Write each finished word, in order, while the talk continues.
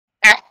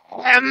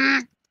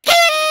I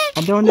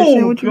don't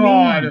understand what you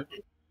mean.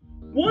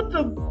 What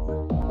the?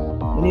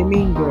 What do you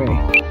mean, Gray?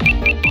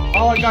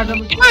 Oh my god,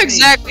 I'm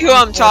exactly who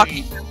I'm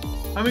talking to.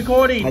 I'm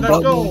recording, let's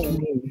don't know go. what you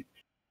mean.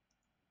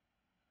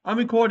 I'm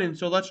recording,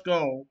 so let's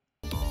go.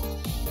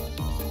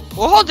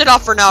 We'll hold it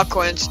off for now,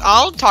 Quince.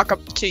 I'll talk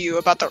up to you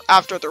about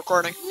after the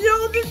recording.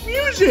 Yo, this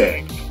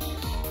music!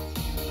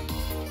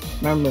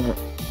 Remember,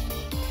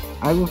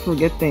 I will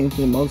forget things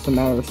in the most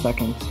amount of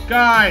seconds.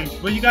 Guys,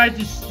 will you guys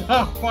just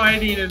stop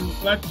fighting and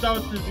let's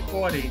start this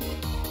recording?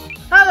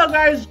 Hello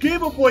guys,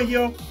 GreyFox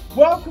here.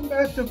 Welcome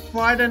back to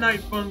Friday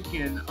Night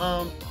Funkin'.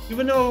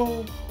 Even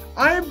though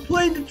I am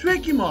playing the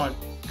Tricky Mod,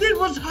 it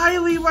was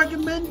highly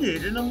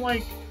recommended, and I'm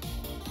like...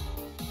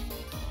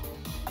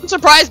 I'm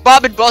surprised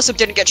Bob and Bossip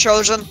didn't get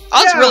chosen.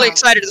 I was really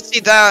excited to see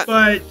that.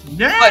 But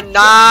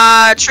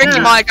nah, Tricky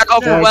Mod got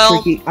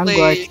overwhelmed. I'm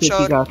glad Tricky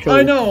got chosen.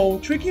 I know,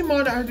 Tricky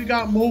Mod actually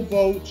got more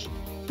votes,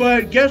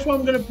 but guess what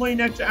I'm gonna play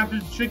next after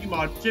the Tricky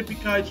Mod, just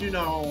because, you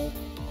know,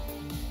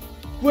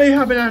 Gray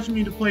have been asking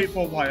me to play it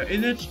for a while,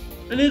 and it's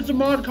a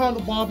mod called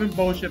the Bob and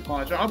Bullshit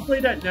mod, so I'll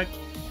play that next.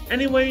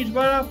 Anyways,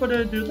 without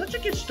further ado, let's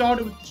just get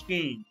started with this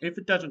game, if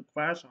it doesn't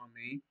crash on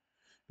me.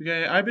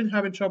 Okay, I've been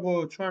having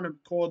trouble trying to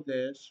record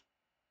this.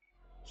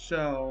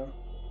 So,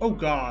 oh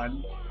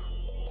god.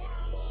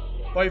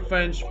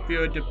 Boyfriends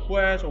feel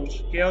depressed or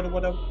scared or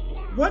whatever.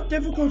 What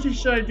difficulty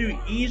should I do?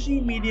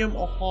 Easy, medium,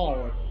 or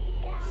hard?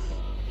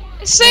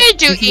 I say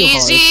do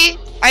easy.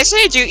 I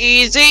say do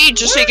easy,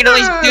 just so you can at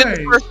least do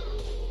the first.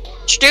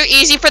 Do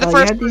easy for the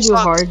first. You have to do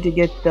hard to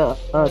get the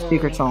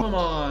secret song. Come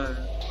on.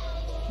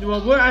 You know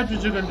what? We're actually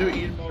just gonna do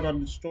easy mode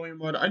on the story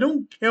mode. I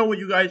don't care what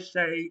you guys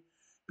say,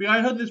 but I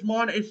heard this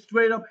mod is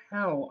straight up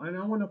hell, and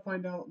I want to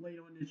find out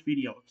later in this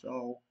video.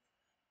 So.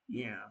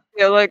 Yeah.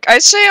 Yeah, like I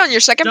say on your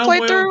second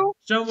playthrough.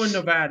 Somewhere in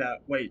Nevada.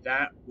 Wait,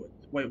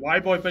 why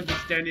boyfriend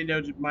just standing there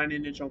just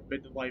minding his own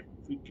business like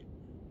freaking.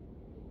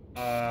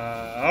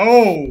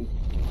 Oh.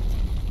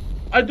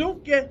 I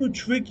don't get who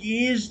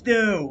Tricky is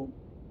though.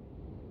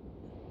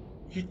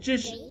 He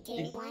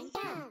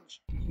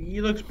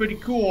looks pretty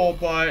cool,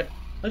 but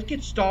let's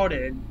get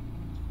started.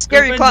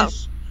 Scary clown.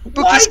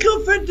 Why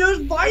girlfriend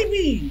just by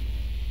me?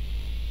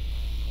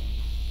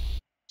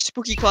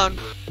 Spooky clown.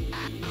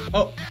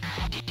 Oh.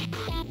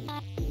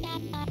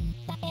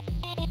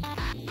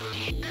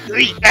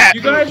 You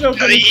guys are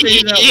gonna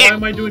say that, why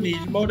am I doing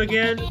easy mode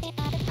again?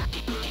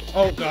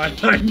 Oh god,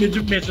 I'm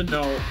missing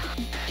no.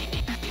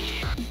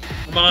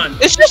 Come on.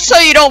 It's just so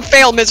you don't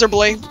fail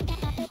miserably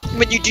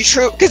when you do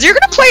true, because you're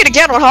gonna play it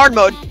again on hard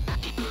mode.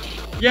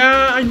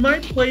 Yeah, I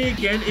might play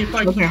again if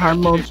I can. Hard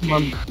mode's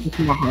more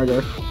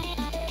harder.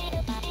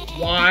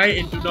 Why?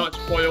 And do not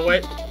spoil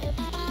it.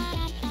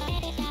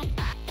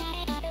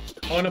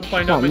 I wanna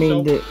find out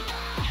myself.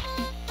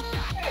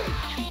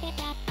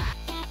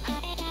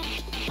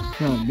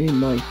 No, being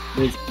like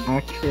there's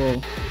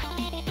actual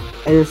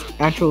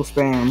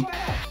spam.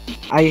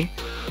 I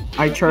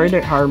tried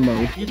it hard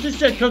mode. You just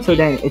said cookie. So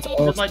then it's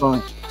all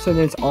spam. So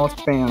then it's all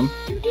spam.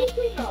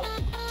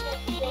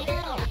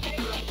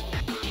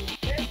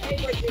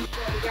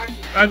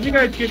 As you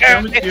guys get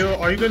done with you,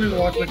 are you gonna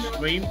watch my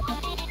stream?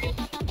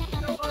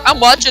 I'm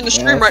watching the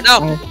stream right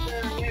now.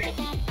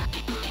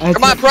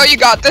 Come on, bro, you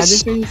got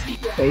this. Facing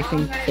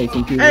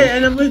people. Hey,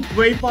 and I'm with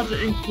GreyFox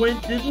and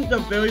Quince. This is the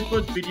very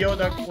first video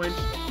that Quince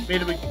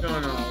made a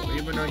return of,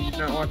 even though he's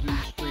not watching the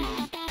stream.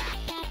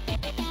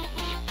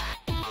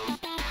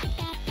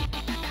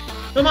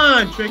 Come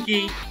on,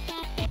 Tricky.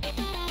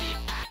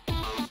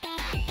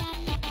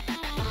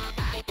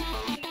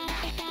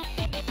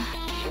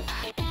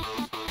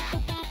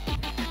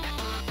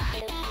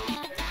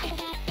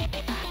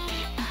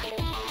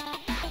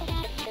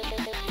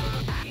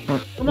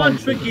 Come on,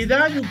 Tricky,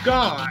 that you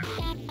got.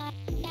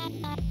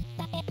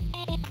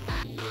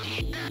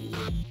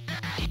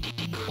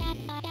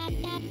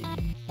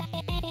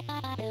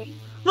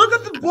 Look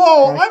at the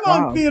ball! I'm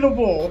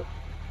unbeatable!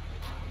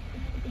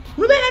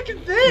 Who the heck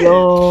is this?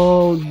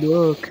 Yo,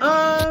 look.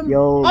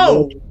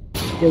 Look.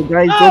 Yo,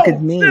 guys, look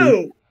at me.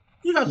 Dude.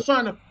 You got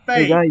son of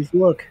face. Yo, guys,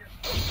 look.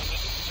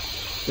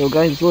 Oh,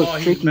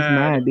 Tricky's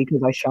mad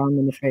because I shot him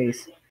in the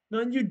face.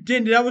 No, you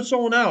didn't. That was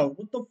someone else.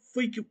 What the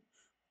freak?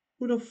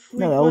 Who the freak?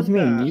 No, that was me.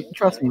 That?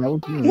 Trust me, that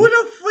was me. Who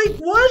the freak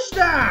was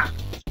that?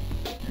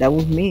 That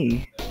was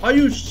me. Are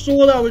you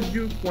sure that was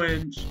you,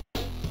 Quince?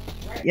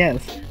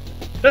 Yes.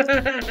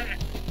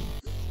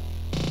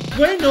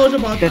 Gray knows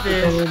about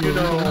this, you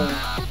know.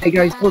 Hey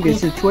guys, look,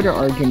 it's a Twitter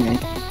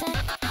argument.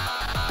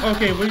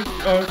 Okay, what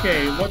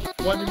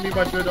do you mean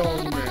by Twitter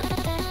argument?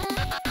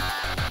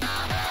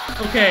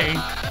 Okay.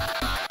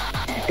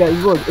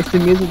 Guys, look, it's the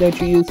music that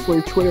you use for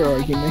a Twitter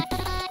argument.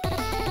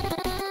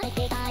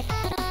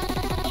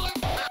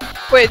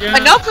 Wait,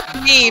 enough of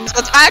memes,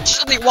 let's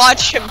actually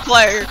watch him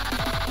play.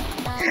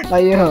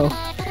 Yo,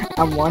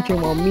 I'm watching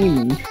while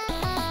memeing.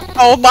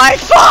 Oh my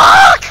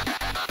fuck!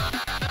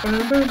 I'm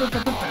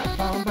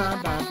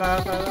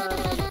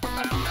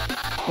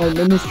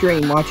in the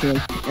stream watching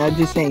him, and I'm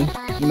just saying,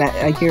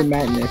 I hear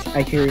madness.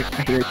 I hear a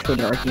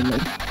Twitter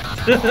argument.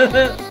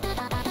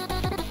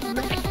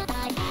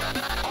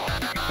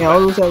 Yeah,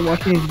 all those that are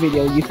watching this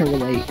video, you can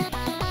relate.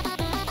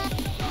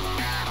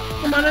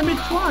 Come on, I mean,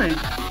 twice.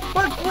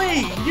 But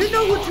wait, you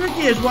know who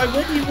Tricky is, right?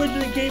 Where he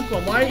originally came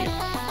from, right?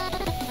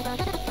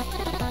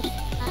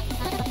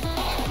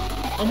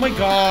 Oh my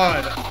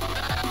god.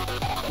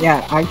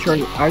 Yeah, I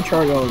charge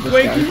all of this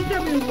Wait, guy. can you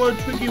tell me where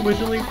Tricky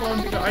originally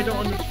from? Because I don't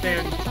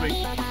understand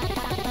Tricky.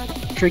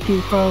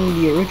 Tricky's from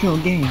the original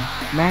game,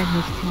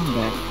 Madness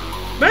Combat.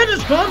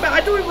 Madness Combat?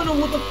 I don't even know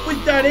what the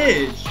freak that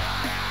is.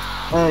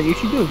 You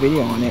should do a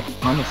video on it,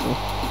 honestly.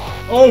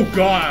 Oh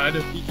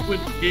god.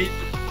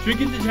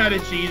 Tricky just had a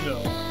season.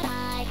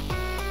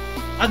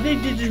 I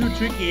think this is who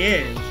Tricky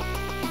is.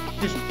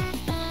 This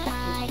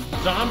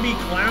zombie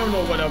clown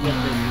or whatever this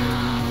is.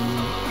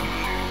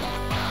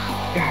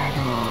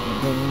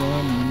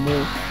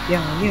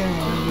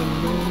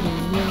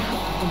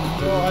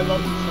 Oh, I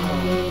love this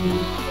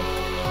song.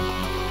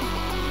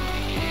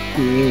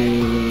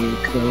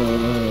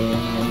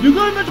 You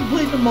guys have to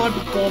play the mod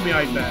before me,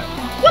 I bet.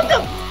 What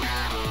the?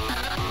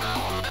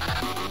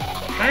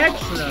 Heck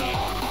no.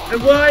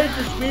 And why is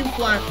the screen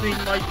flashing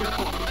like this?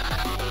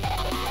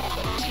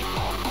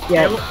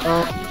 Yeah,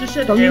 just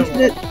said don't use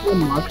error. the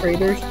mod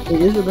creators.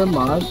 It is a good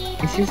mod.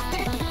 It's just,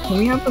 can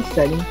we have a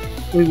setting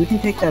where we can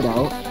take that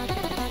out?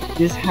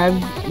 Just have,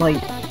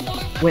 like,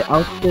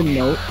 without the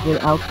note,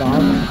 without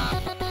that.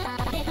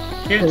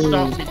 Can't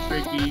stop me,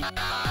 Tricky.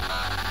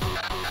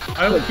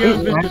 I don't care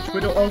if it's the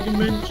Twitter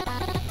argument.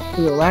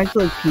 Because it lags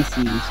like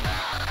PCs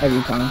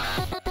every time.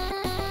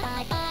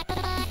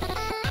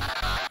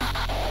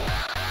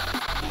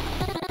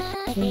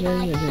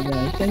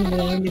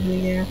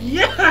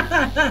 Yeah!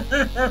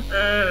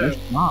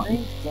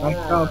 Nice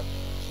job.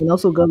 And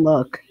also good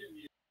luck.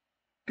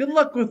 Good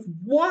luck with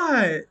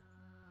what?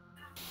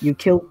 You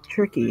killed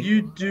Tricky.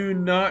 You do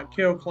not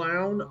kill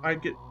Clown. I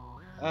get.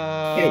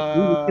 Yeah,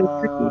 you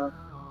killed Tricky.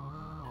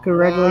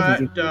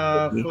 Congratulations, you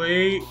killed Tricky.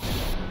 Wait.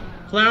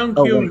 Clown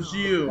Oh, kills wait.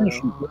 you.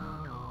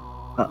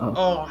 Uh-oh.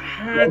 Oh,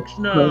 heck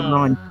no. Bro,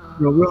 run.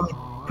 Bro, run.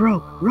 Bro,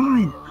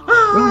 run.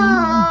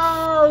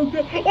 Oh,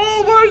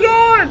 oh my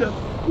god!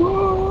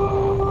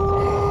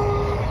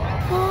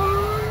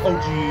 Oh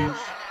jeez.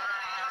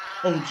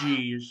 Oh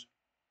jeez.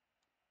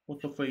 What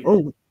the fuck?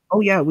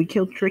 Oh yeah, we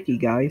killed Tricky,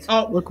 guys.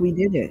 Oh. Look, we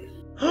did it.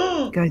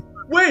 Guys,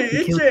 wait,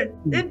 this.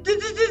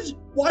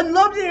 I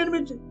love the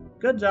animation.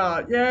 Good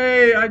job.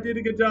 Yay, I did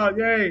a good job.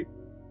 Yay.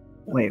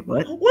 Wait,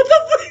 what? What the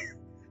fuck?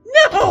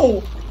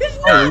 No! It's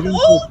not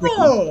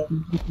over!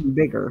 It's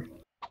bigger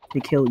to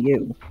kill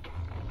you.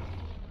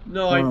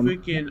 No, I'm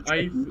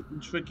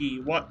Tricky.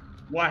 What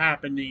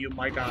happened to you,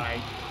 my guy?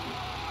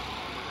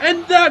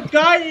 And that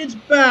guy is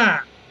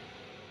back!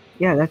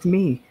 Yeah, that's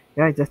me.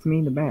 Guys, that's me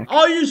in the back.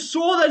 Oh, you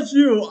saw that's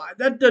you!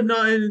 That did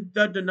not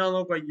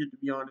look like you, to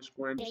be honest,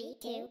 Gwen. 3,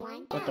 2,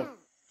 1, What the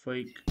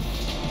freak?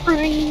 Oh,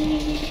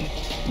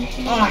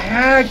 Oh,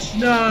 heck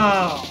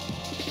no!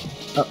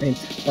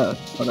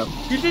 hold up.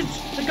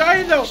 The guy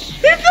in the... He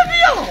took me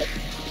off!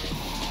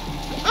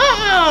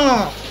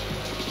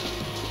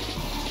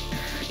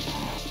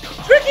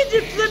 Tricky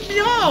just flipped me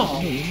off!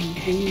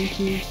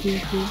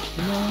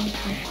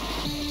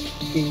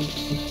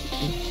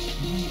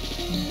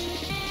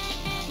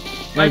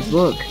 Guys,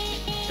 look.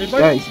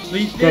 Guys,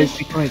 be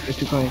quiet,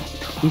 be quiet.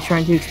 He's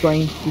trying to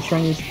explain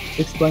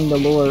the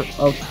lore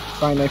of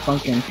Friday Night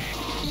Funkin'.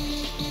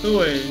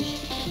 Who is?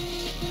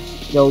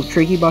 Yo,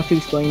 Tricky about to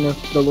explain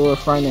the lore of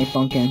Friday Night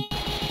Funkin'.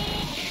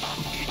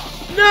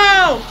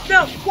 No!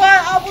 Why?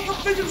 I was a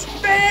big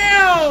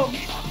spam!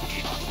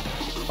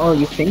 Oh,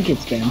 you think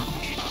it's spam?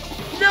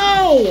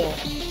 No!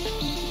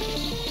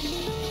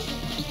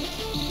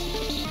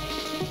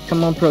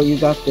 Come on, Pro, you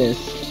got this.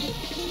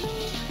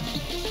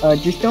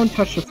 Just don't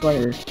touch the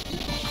flare.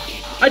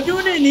 I'm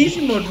doing it in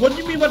easy mode. What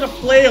do you mean by the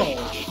flail?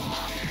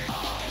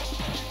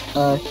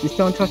 Just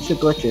don't touch the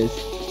glitches.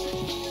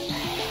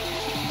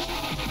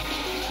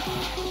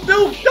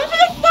 No, don't be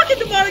a fucking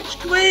demonic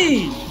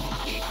screen!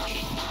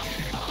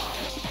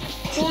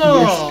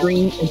 Your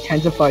screen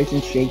intensifies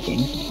in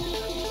shaking.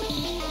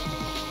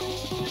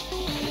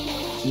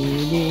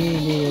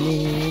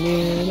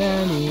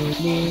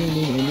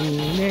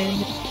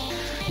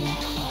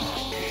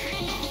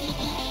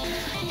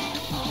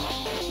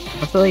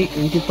 I feel like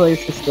easy players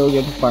should still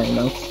get the fire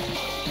notes.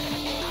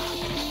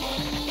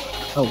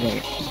 Oh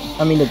wait,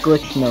 I mean the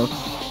glitch notes.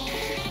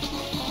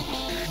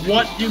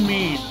 What do you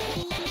mean?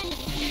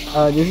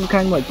 This is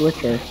kind of like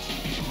Glitcher.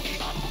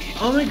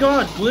 Oh my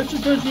god, Glitcher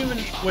doesn't even...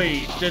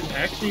 Wait, does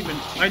X even...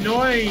 I know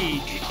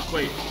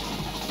Wait.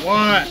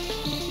 What?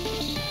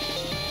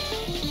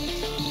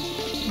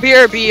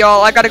 BRB,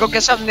 y'all. I gotta go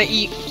get something to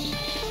eat.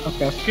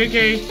 Okay.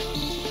 KK.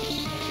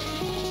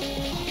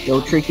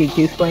 Yo, Tricky, can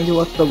you explain to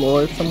us the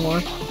lore some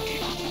more?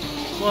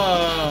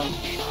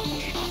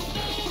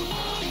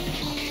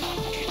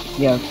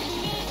 Yeah.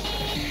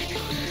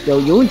 Yo,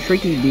 you and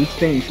Tricky be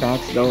spinning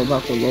facts though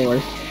about the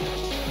lore.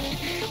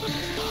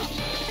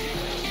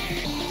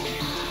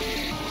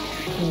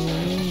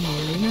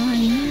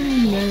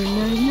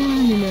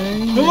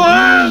 Come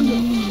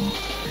on!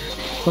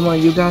 Come on,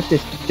 you got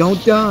this.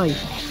 Don't die.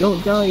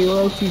 Don't die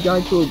or else you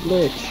die to a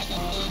glitch.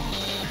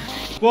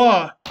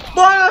 Bruh.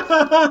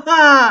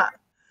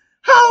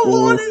 How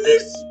long Ooh. is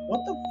this? What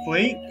the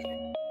freak?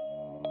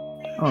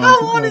 Oh, How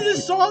it's long about is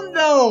this song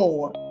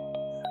though?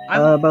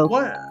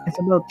 What? It's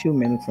about 2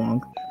 minutes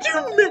long.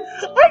 2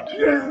 minutes? I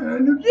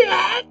can't do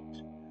that!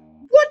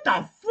 What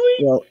the freak?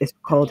 Well, it's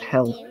called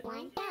Hell.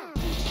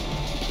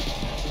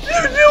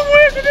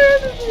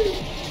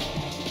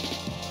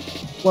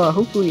 Well,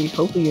 hopefully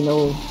you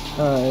know,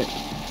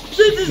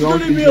 This is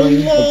gonna be a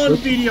long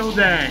video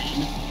then.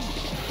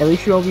 At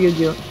least you won't be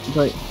able to,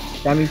 but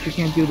that means you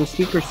can't do the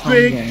secret song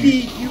Big again.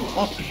 beat you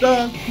off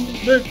the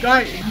coolest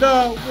guy in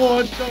the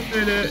world, a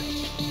minute.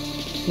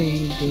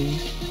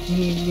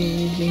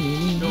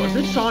 No,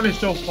 this song is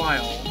so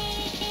vile.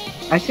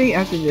 I say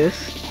after this,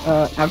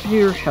 after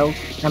your health,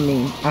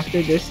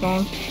 after this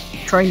song,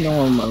 try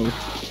normal mode.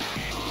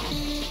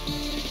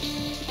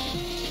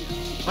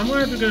 I'm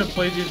actually gonna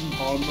play this in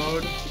hard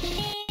mode.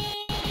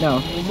 No.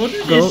 Well, look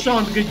at this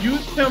song because you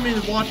tell me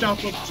to watch out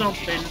for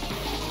something.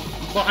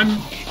 But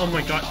oh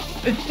my god.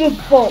 It's this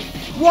fault.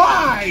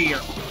 Why?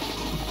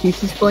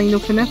 He's explaining the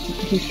FNF,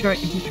 he's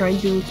trying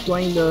to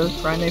explain the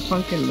Friday Night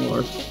Funkin'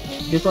 more.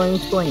 Just let him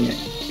explain it.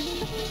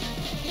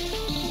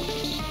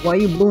 Why are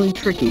you bullying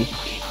Tricky?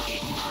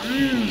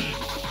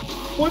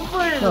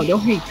 Boyfriend. No,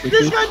 don't hate Tricky.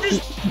 This guy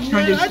just, he's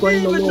trying to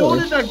explain the I didn't even lore.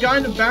 notice that guy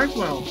in the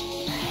background.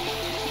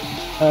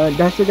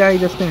 That's the guy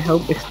that's gonna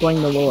help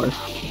explain the lore.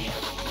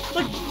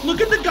 Like, look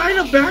at the guy in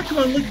the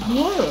background.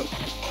 Look.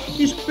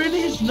 He's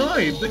spinning his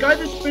knife. The guy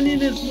that's spinning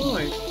his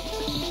knife.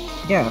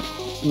 Yeah,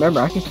 remember,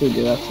 I can still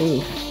do that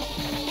too.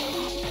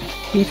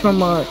 He's from,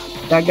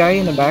 that guy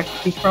in the back,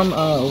 he's from the,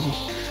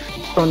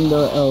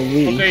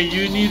 Wii. Okay,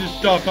 you need to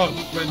stop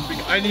talking, friends,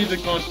 because I need to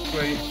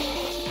concentrate.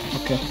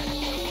 Okay.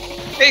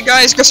 Hey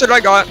guys, guess what I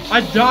got?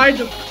 I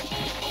died.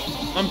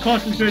 I'm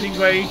concentrating,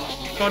 Gray.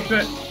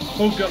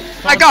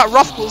 I got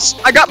Ruffles.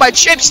 I got my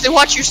chips. They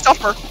want you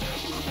stuffer.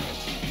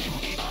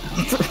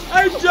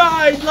 I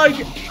died.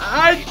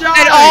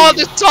 And all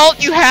the salt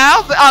you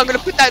have, I'm gonna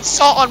put that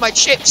salt on my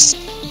chips.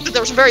 That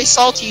was very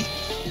salty.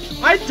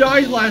 I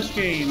died last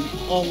game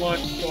on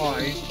last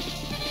try.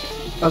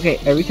 Okay,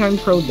 every time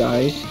Pro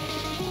dies,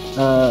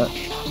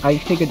 I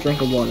take a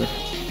drink of water.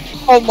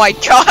 Oh my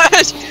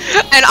god!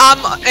 And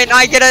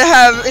I get to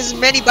have as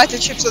many bites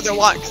of chips as I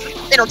want.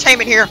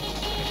 Entertainment here.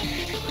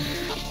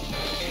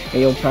 Hey,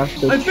 you'll pass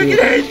those I freaking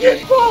hate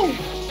this phone!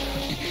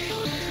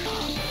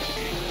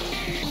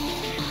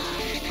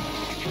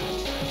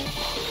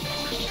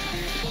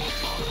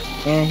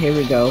 And here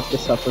we go, the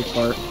supper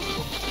part.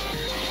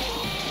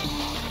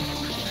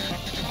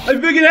 I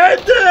freaking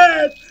hate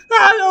this!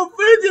 I don't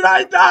think that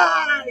I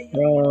die!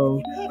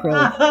 Pro,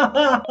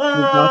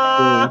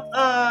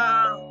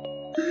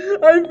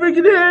 I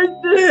freaking hate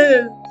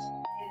this!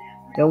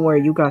 don't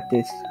worry, you got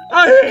this.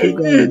 I hate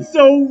this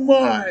so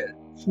much!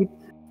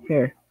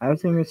 Here, I have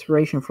some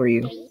inspiration for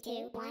you. 3,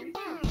 2, 1, go.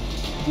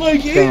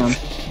 Like, Spam.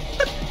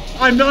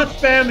 I'm not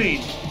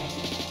spamming.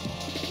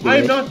 Do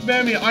I'm it. not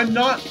spamming. I'm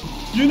not.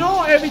 You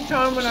know, every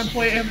time when I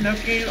play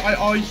FNF games, I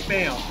always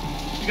spam.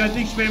 Because I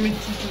think spamming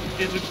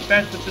is the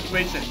best for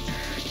situations.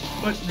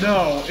 But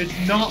no, it's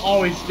not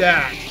always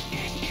that.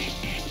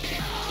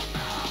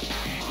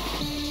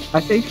 I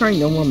say try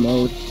normal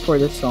mode for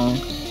this song.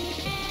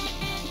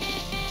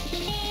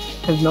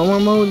 Cause normal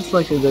mode is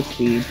like a good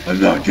speed. I'm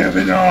not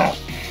giving up.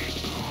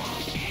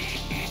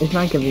 It's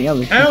not giving up.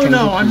 It's Hell just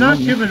no, trying I'm to not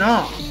get giving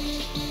up.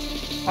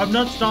 I'm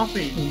not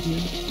stopping.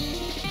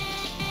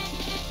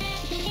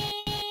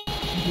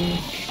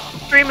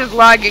 Stream is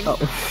lagging. Oh.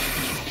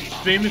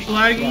 Stream is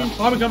lagging.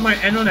 Probably got my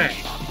internet.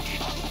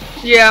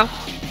 Yeah.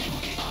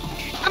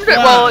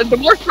 Well, the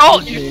more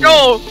salt you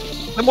show,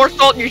 the more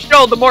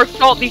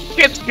salt these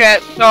chips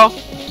get. So.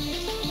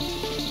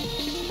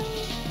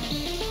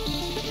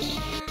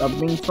 Stop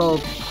being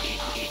salt.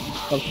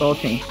 Stop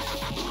salting.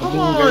 Stop Come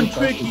being on, very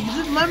Tricky. salty.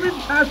 Just let me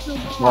pass the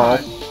Well. mod.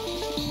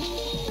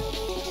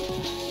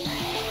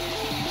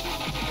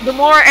 The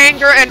more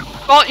anger and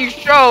salt you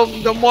show,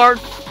 the more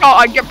salt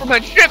I get from my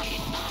chips.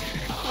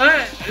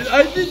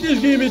 I think this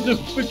game is a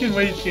freaking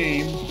race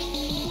game.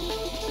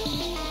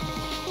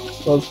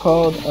 So it's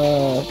called,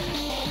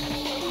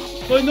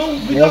 But no,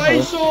 because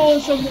I saw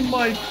some of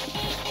my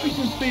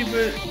freaking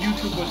favorite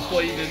YouTubers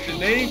play this, and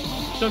they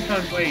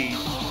sometimes race.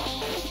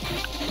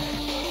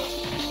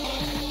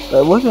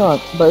 But it wasn't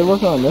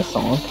on this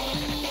song.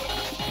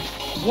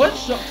 What?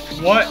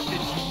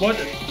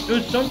 It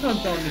was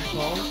sometimes on this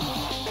song.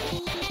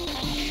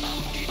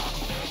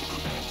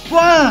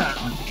 Fuck!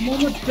 I'm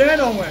almost dead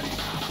already.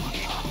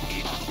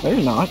 No,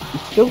 you're not. You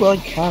still got like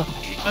half.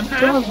 I'm You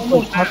still have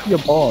almost like half of your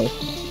balls.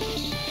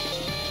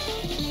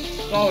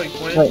 Sorry,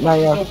 Quince. Right now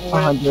you're Go at for it.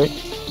 100.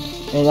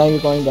 And now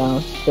you're going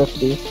down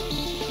 50.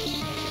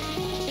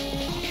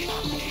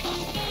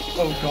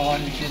 Oh god,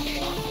 you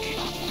did.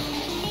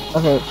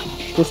 Okay,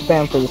 just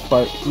spam for this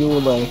part. You will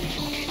live.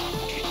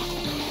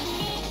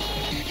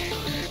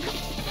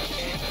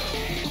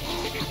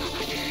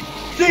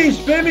 See,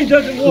 spamming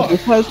doesn't work.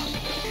 It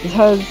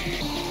has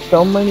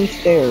so many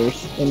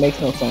stairs. It makes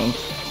no sense.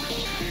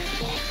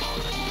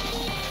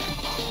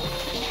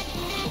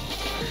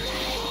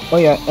 Oh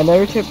yeah,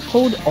 another tip,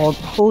 hold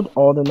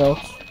all the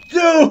notes.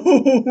 Dude!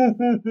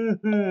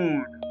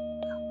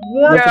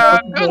 What Yeah,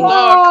 the good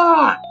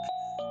luck. fuck?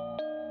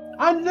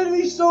 I'm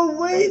literally so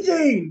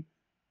waiting!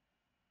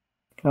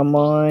 Come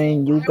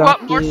on, you I got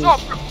want more this.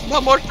 salt.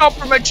 More salt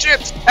for my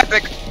chips.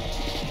 Epic.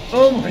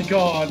 Oh my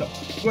god.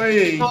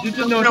 Wait, this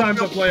is no time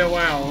to play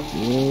around.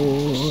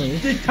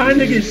 It's time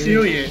to get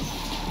serious.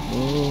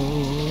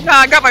 Nah,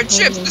 I got my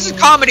chips. This is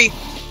comedy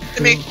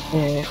to me.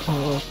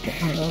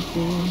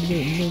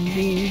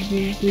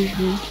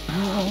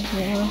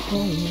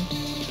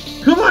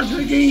 Come on,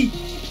 Tricky!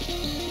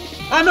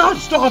 I'm not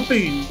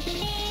stopping!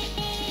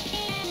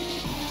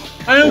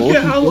 I don't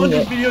care how long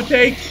this video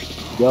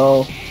takes.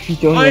 Yo, he's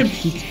doing it.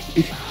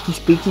 He's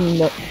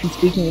speaking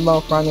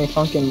about Friday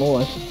Funkin'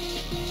 Lore.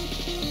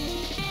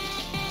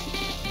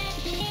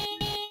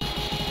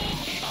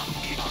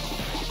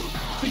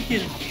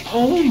 Freaking,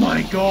 oh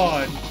my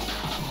god.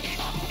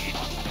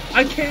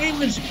 I can't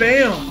even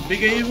spam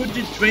because it would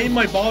just drain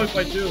my ball if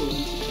I do.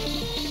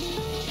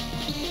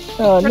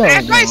 No.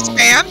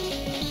 Anti-spam?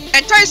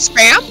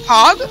 Anti-spam,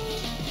 Pog?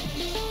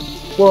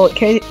 Well,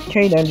 K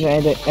Dungeon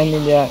ended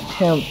that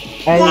him.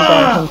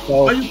 Wow!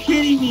 Himself. Are you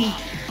kidding me?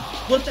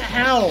 What the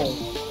hell?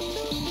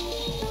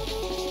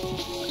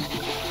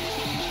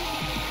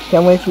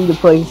 Can't wait for you to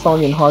play the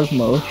song in hard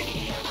mode.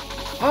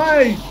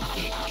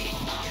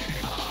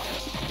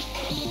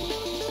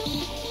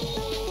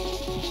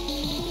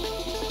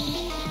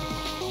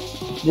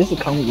 This is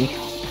a comedy.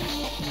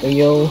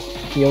 Yo,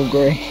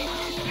 Grey.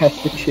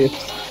 Pass the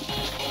chips.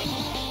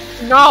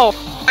 No,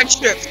 my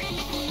chips.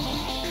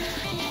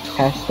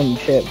 Pass some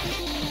chips.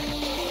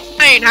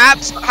 I ain't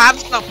have some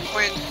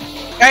Quince.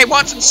 Hey,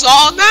 want some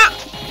salt on that?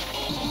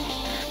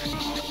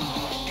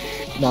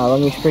 Nah, let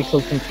me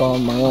sprinkle some salt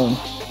on my own.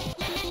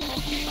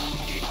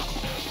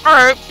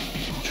 Alright.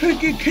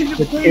 Tricky, can you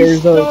The please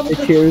stop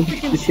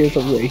tears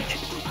of rage.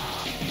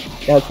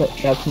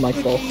 That's my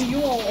Tricky, fault.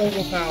 you are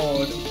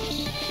overpowered.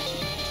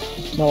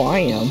 No, I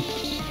am.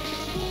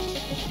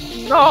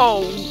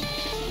 No.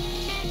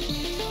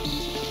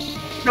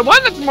 The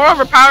one that's more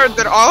overpowered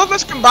than all of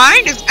us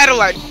combined is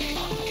Adelaide.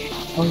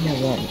 Oh yeah,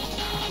 right.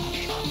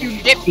 You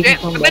dipped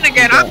it, but then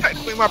again, I'm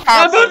technically more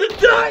powerful. I'm about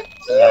to die!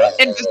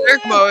 In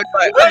berserk mode,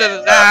 but other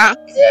than that.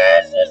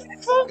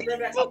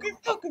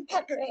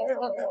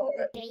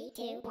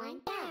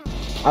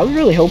 I was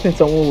really hoping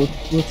someone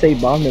would say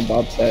Bomb and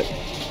Bobset.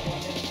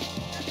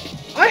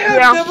 I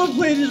have never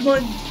played this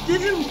one.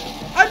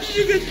 I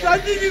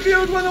didn't even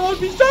know when I want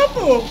to be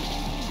suffer.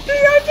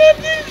 I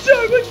didn't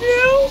so, but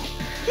now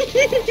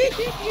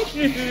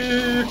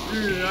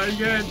I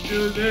can't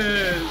do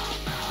this.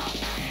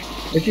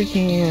 But you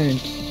can.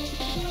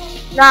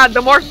 Nah,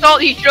 the more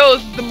salt he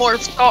shows, the more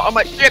salt on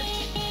my chip.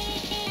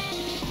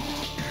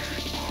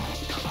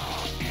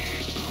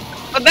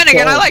 But then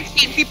again, I like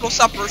seeing people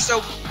suffer,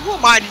 so who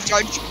am I to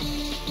judge?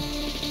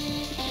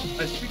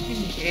 I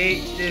freaking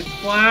hate this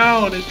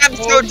clown. It's I'm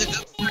so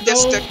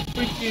sadistic.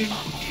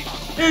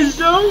 It's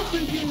so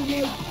freaking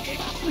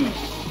like.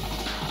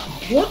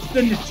 What's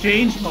the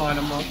change mod?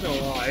 I'm not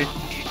gonna lie.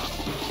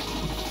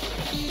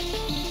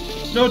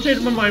 No,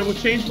 change my mind. What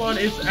change mod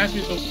is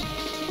actually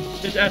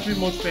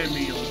most spam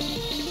videos.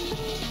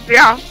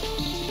 Yeah.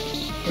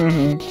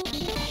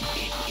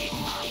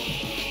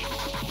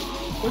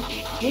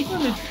 What's on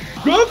this?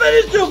 Girlfriend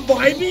is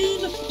surviving?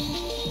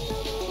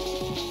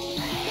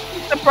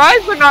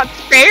 Surprised we're not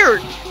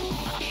spared.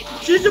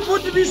 She's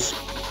supposed to be,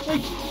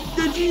 like,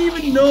 did she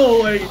even know?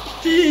 Like,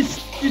 she's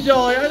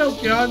like, I don't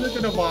care, I'm just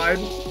gonna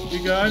vibe.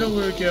 Because I don't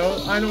really care.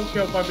 I don't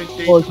care if I've been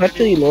dating. Well, it's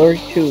actually lore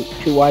to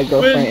why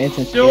girlfriend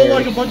isn't There were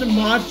like scared. a bunch of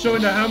mods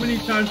showing that how many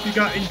times she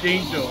got in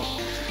danger.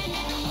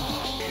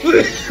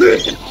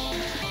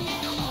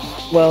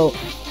 Well,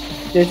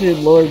 there's a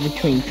lore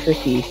between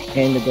Tricky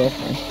and the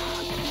girlfriend.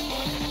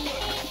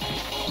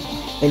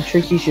 And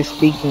Tricky's just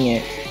speaking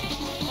it.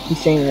 He's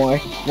saying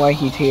why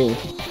he's here.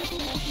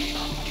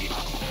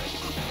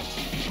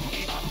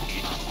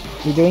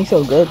 You're doing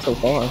so good so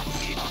far.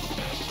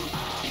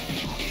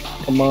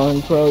 Come on,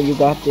 bro, you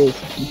got this.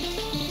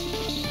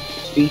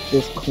 Beat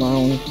this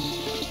clown.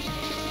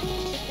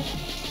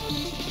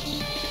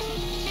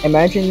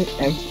 Imagine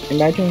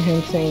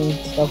him saying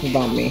stuff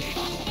about me.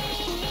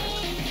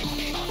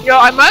 Yo,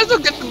 I might as well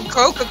get some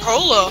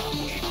Coca-Cola.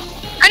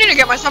 I need to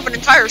get myself an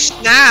entire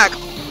snack.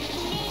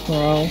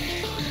 Bro,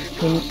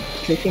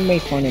 Tricky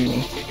made fun of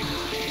me.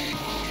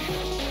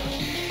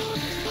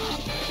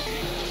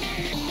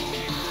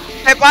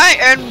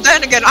 And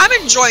then again, I'm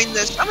enjoying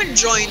this. I'm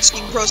enjoying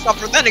seeing Crow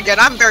suffer. Then again,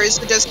 I'm very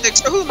sadistic,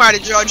 so who am I to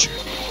judge?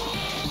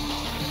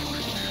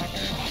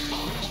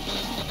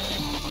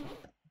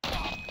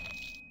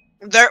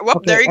 There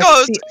he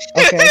goes.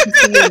 I can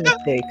see your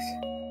mistakes.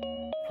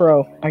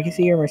 Pro, I can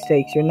see your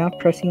mistakes. You're not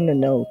pressing the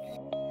note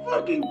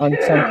on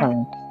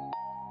sometime.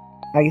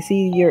 I can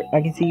see you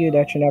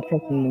that you're not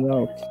pressing the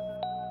notes.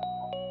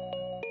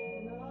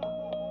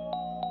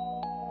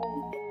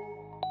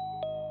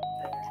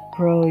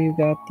 Bro, you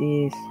got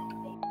this.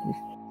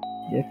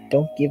 Just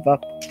don't give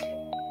up.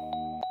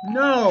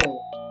 No.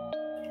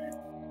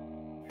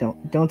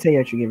 Don't say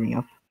that you're giving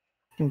up.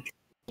 Don't.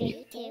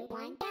 3, 2,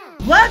 1,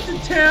 go! Last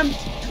attempt!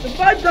 If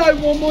I die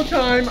one more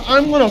time,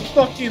 I'm gonna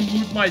fucking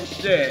lose my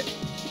shit.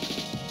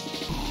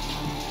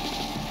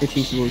 It's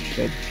easy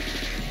shit.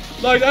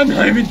 Like, I'm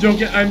not even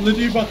joking, I'm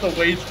literally about to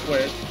rage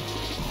quit.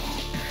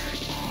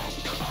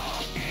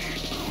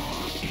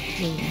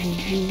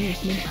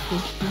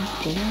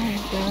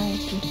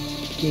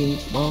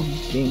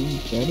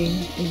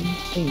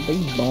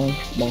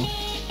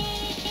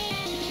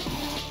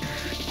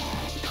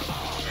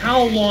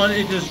 How long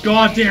is this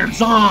goddamn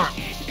song?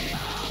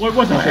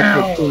 What the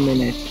hell? 2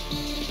 minutes.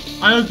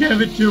 I don't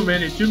give it 2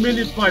 minutes. 2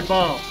 minutes my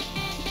bomb.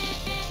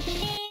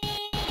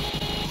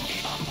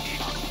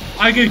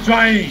 I can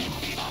try.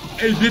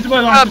 This is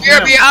my last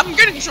attempt. BRB, I'm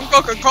getting some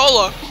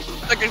Coca-Cola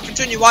so I can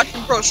continue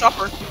watching Pro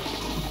suffer.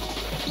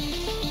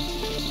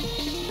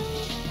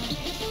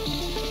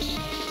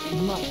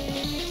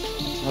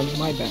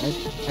 My bad.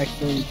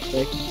 Accidentally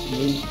clicked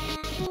move.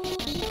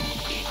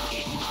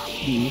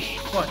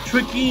 What,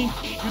 Tricky?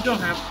 You don't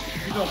have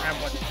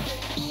one.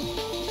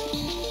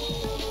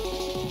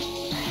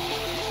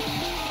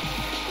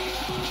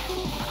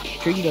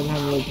 Tricky doesn't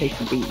have what it takes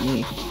to beat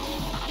me.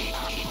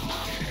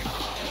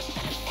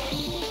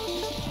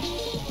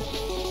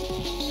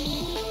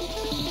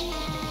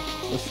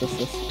 This.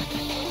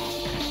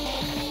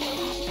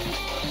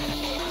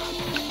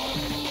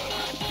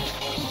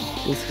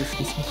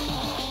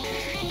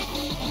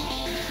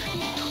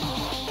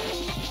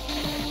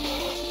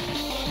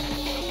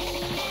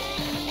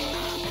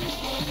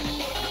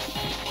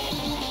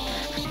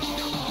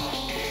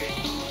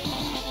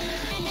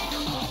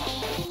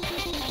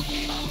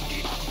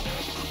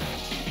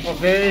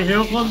 Okay,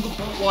 here comes the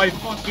part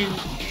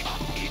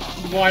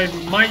where I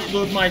might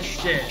lose my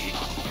shit.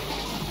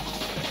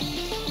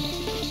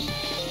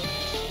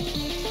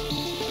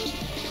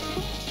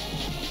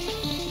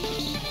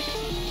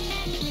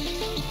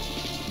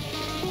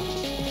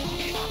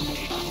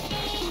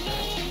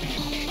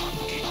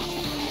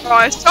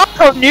 I saw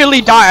Pro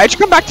nearly die. I just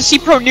come back to see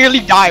Pro nearly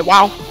die.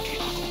 Wow. No,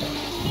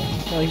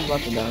 he's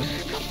about to die.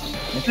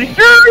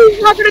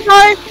 He's not gonna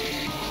die.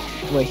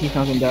 Wait, he's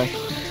not gonna die.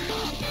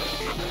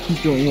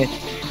 He's doing it,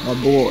 my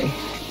boy.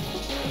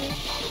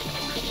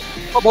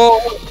 Oh boy.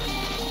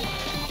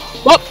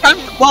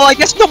 Well, I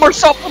guess no more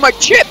salt for my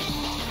chip.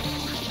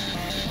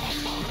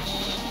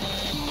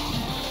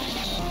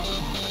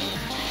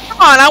 Come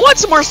on, I want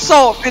some more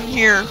salt in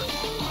here.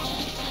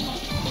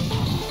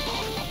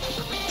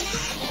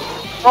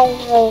 Oh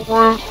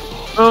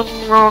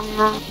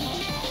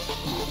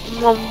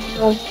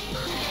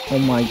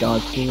my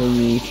god,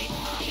 please.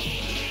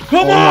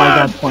 Come on! Oh my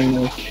god,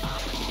 pointless.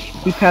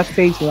 We passed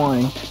phase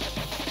 1.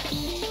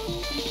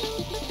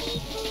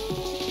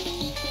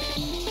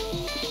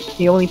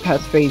 He only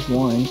passed phase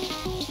 1.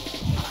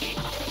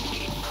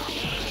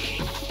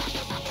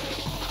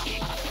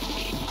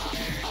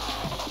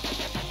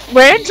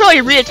 Wait until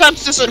he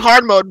reattempts this in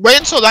hard mode. Wait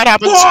until that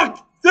happens.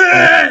 Fuck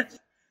this!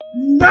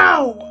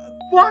 No!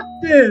 Fuck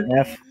this!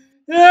 F.